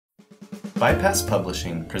Bypass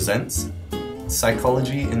Publishing presents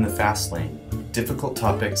Psychology in the Fast Lane, Difficult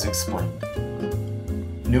Topics Explained.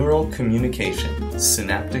 Neural Communication,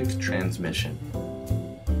 Synaptic Transmission.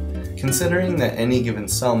 Considering that any given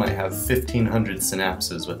cell might have 1,500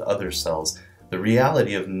 synapses with other cells, the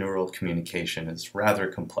reality of neural communication is rather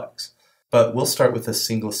complex. But we'll start with a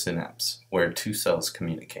single synapse, where two cells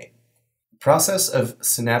communicate. The process of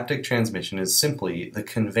synaptic transmission is simply the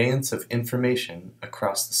conveyance of information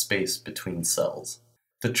across the space between cells.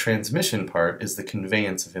 The transmission part is the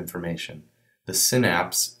conveyance of information. The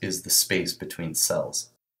synapse is the space between cells.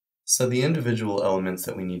 So the individual elements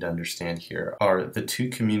that we need to understand here are the two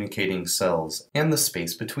communicating cells and the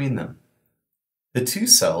space between them. The two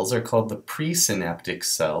cells are called the presynaptic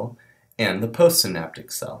cell and the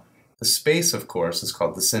postsynaptic cell. The space, of course, is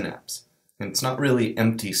called the synapse. And it's not really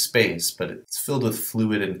empty space, but it's filled with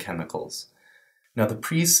fluid and chemicals. Now, the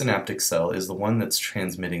presynaptic cell is the one that's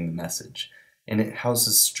transmitting the message, and it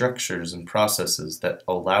houses structures and processes that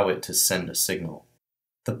allow it to send a signal.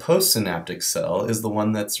 The postsynaptic cell is the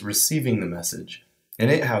one that's receiving the message, and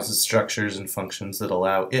it houses structures and functions that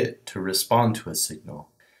allow it to respond to a signal.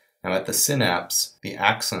 Now at the synapse, the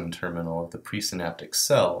axon terminal of the presynaptic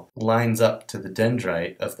cell lines up to the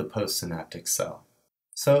dendrite of the postsynaptic cell.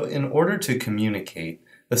 So in order to communicate,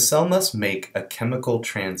 the cell must make a chemical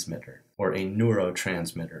transmitter, or a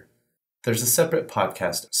neurotransmitter. There's a separate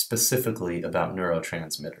podcast specifically about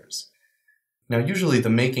neurotransmitters. Now usually the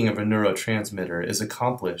making of a neurotransmitter is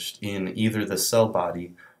accomplished in either the cell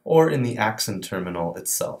body or in the axon terminal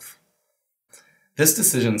itself. This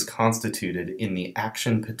decision is constituted in the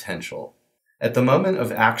action potential. At the moment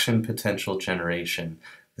of action potential generation,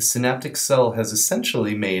 the synaptic cell has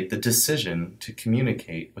essentially made the decision to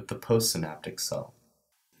communicate with the postsynaptic cell.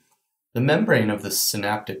 The membrane of the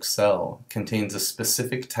synaptic cell contains a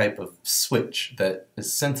specific type of switch that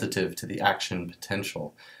is sensitive to the action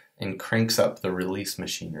potential and cranks up the release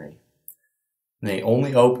machinery. They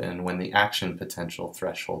only open when the action potential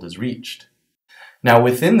threshold is reached. Now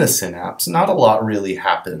within the synapse, not a lot really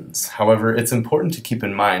happens. However, it's important to keep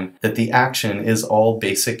in mind that the action is all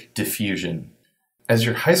basic diffusion. As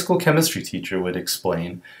your high school chemistry teacher would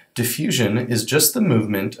explain, diffusion is just the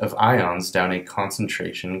movement of ions down a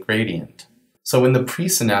concentration gradient. So when the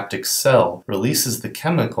presynaptic cell releases the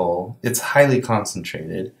chemical, it's highly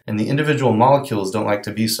concentrated, and the individual molecules don't like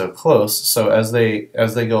to be so close, so as they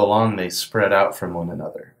go along, they spread out from one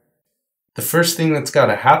another. The first thing that's got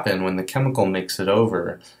to happen when the chemical makes it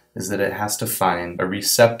over is that it has to find a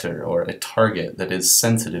receptor or a target that is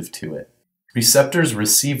sensitive to it. Receptors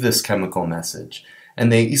receive this chemical message, and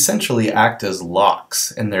they essentially act as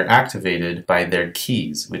locks, and they're activated by their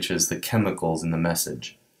keys, which is the chemicals in the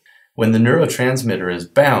message. When the neurotransmitter is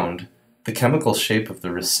bound, the chemical shape of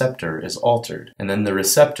the receptor is altered, and then the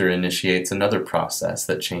receptor initiates another process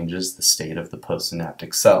that changes the state of the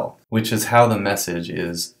postsynaptic cell, which is how the message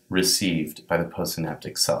is received by the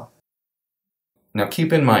postsynaptic cell. Now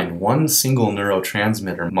keep in mind, one single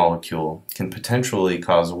neurotransmitter molecule can potentially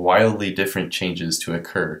cause wildly different changes to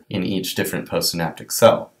occur in each different postsynaptic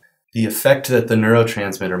cell. The effect that the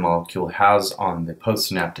neurotransmitter molecule has on the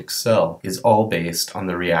postsynaptic cell is all based on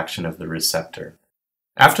the reaction of the receptor.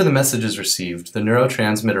 After the message is received, the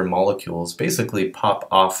neurotransmitter molecules basically pop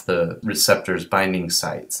off the receptor's binding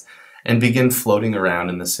sites and begin floating around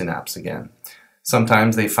in the synapse again.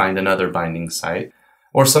 Sometimes they find another binding site,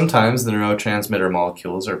 or sometimes the neurotransmitter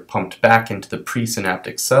molecules are pumped back into the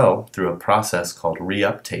presynaptic cell through a process called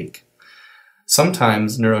reuptake.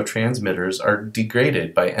 Sometimes neurotransmitters are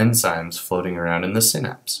degraded by enzymes floating around in the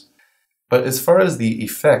synapse. But as far as the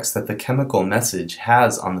effects that the chemical message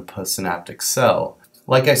has on the postsynaptic cell,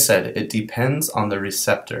 like I said, it depends on the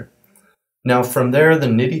receptor. Now from there, the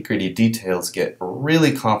nitty-gritty details get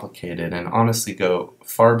really complicated and honestly go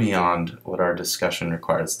far beyond what our discussion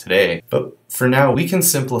requires today. But for now, we can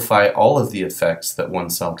simplify all of the effects that one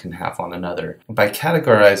cell can have on another by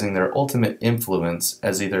categorizing their ultimate influence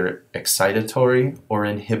as either excitatory or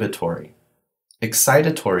inhibitory.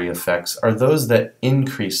 Excitatory effects are those that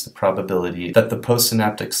increase the probability that the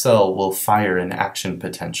postsynaptic cell will fire an action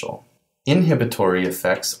potential. Inhibitory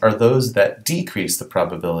effects are those that decrease the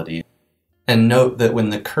probability. And note that when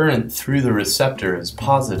the current through the receptor is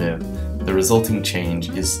positive, the resulting change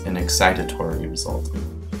is an excitatory result.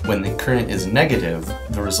 When the current is negative,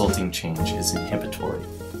 the resulting change is inhibitory.